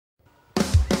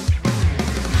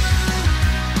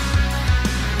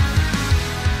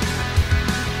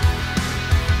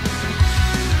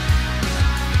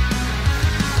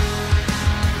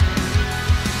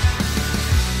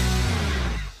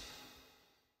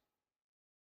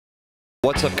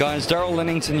What's up guys, Daryl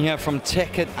Lennington here from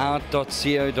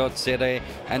techitout.co.za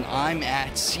and I'm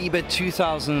at CeBIT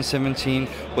 2017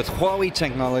 with Huawei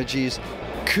technologies,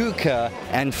 KUKA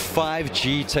and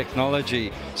 5G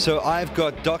technology. So I've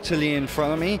got Dr. Lee in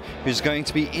front of me who's going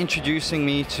to be introducing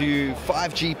me to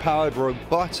 5G powered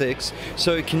robotics.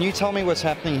 So can you tell me what's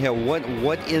happening here?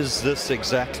 What is this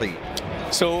exactly?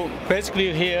 So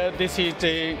basically here, this is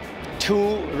the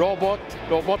two robots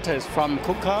from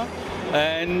KUKA,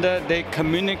 and they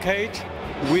communicate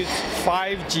with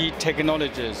 5G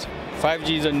technologies.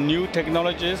 5G is a new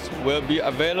technologies, will be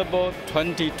available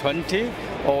 2020,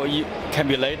 or it can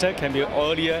be later, can be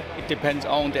earlier. It depends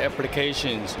on the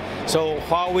applications. So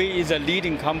Huawei is a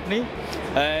leading company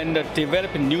and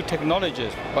developing new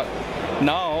technologies. But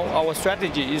now our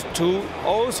strategy is to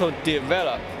also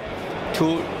develop,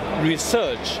 to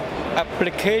research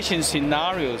application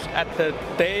scenarios at the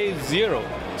day zero.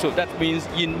 So that means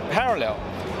in parallel,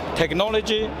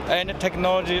 technology and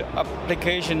technology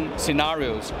application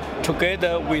scenarios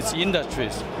together with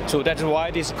industries. So that's why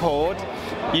it is called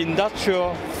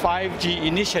Industrial 5G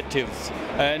Initiatives.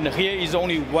 And here is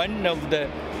only one of the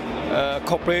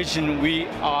cooperation we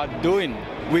are doing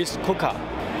with KUKA.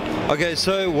 Okay,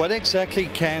 so what exactly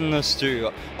can this do?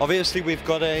 Obviously we've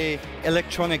got a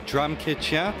electronic drum kit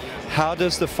here. How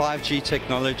does the 5G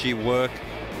technology work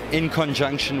in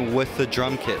conjunction with the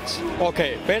drum kits?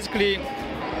 Okay, basically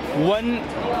one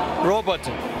robot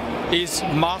is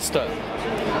master,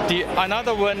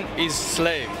 another one is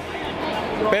slave.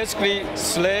 Basically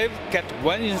slave get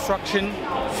one instruction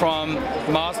from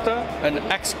master and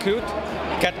execute,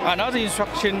 get another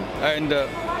instruction and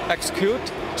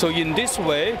execute. So in this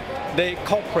way they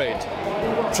cooperate,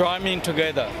 drumming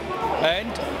together. And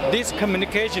this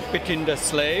communication between the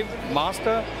slave,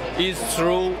 master, is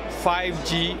through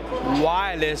 5G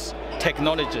wireless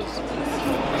technologies.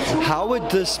 How would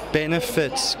this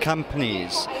benefit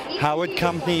companies? How would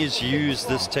companies use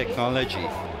this technology?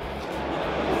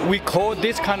 We call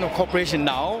this kind of cooperation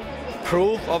now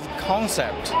proof of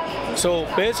concept. So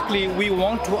basically we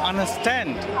want to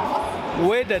understand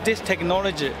whether this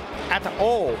technology at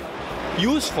all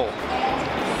useful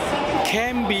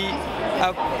can be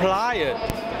applied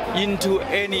into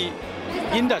any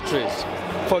industries.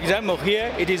 For example,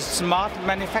 here it is smart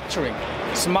manufacturing,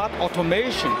 smart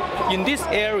automation. In this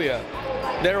area,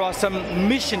 there are some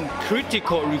mission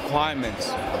critical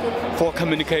requirements for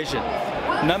communication.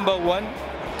 Number one,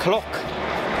 clock,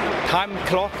 time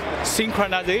clock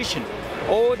synchronization.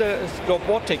 All the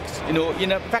robotics,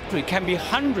 in a factory can be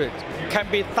hundreds, can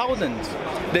be thousands.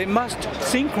 They must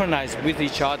synchronize with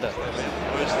each other.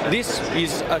 This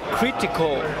is a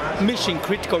critical, mission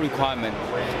critical requirement.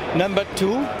 Number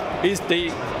two is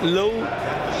the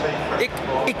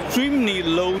extremely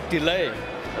low delay.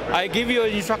 I give you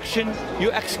an instruction,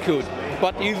 you execute.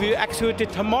 But if you execute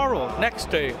it tomorrow, next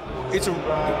day, it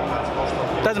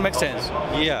doesn't make sense.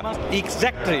 Yeah.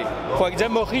 Exactly. For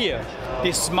example, here,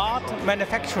 the smart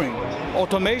manufacturing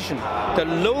automation, the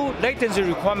low latency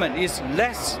requirement is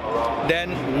less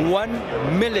than 1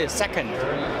 millisecond.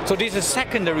 So this is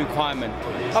secondary requirement.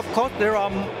 Of course, there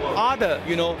are other,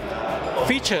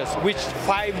 features which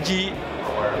 5G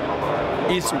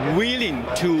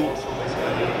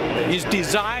is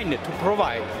designed to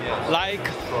provide, like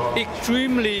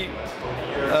extremely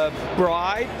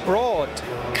broad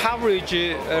coverage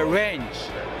range,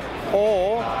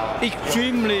 or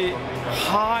extremely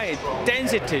high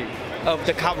density of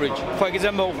the coverage. For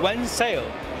example, one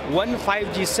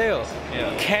 5G cell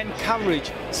can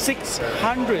coverage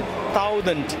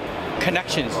 600,000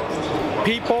 connections,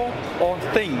 people or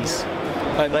things.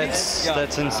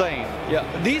 That's insane. Yeah,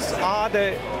 these are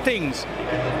the things,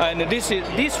 and this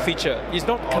feature is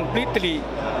not completely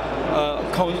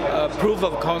proof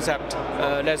of concept.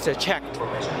 Let's say checked.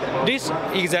 This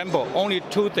example only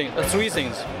three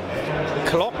things: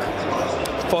 clock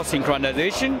for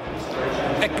synchronization,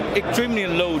 extremely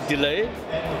low delay,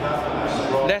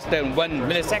 less than 1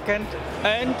 millisecond,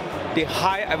 and the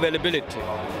high availability.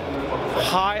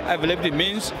 High availability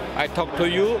means I talk to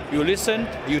you, you listen,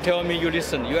 you tell me you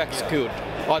listen, you execute.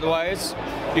 Otherwise,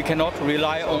 you cannot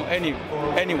rely on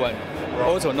anyone,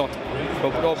 also not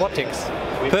robotics.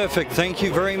 Perfect, thank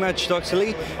you very much, Dr.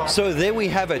 Lee. So there we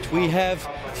have it. We have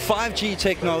 5G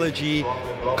technology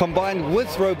combined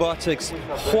with robotics,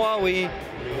 Huawei,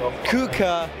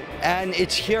 KUKA, and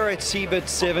it's here at CeBIT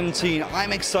 17.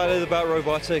 I'm excited about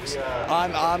robotics.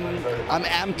 I'm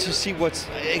amped to see what's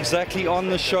exactly on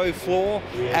the show floor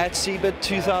at CeBIT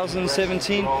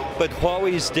 2017, but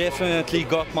Huawei's definitely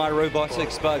got my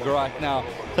robotics bug right now.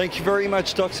 Thank you very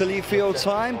much, Dr. Lee, for your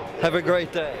time. Have a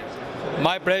great day.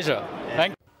 My pleasure.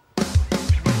 Thank you.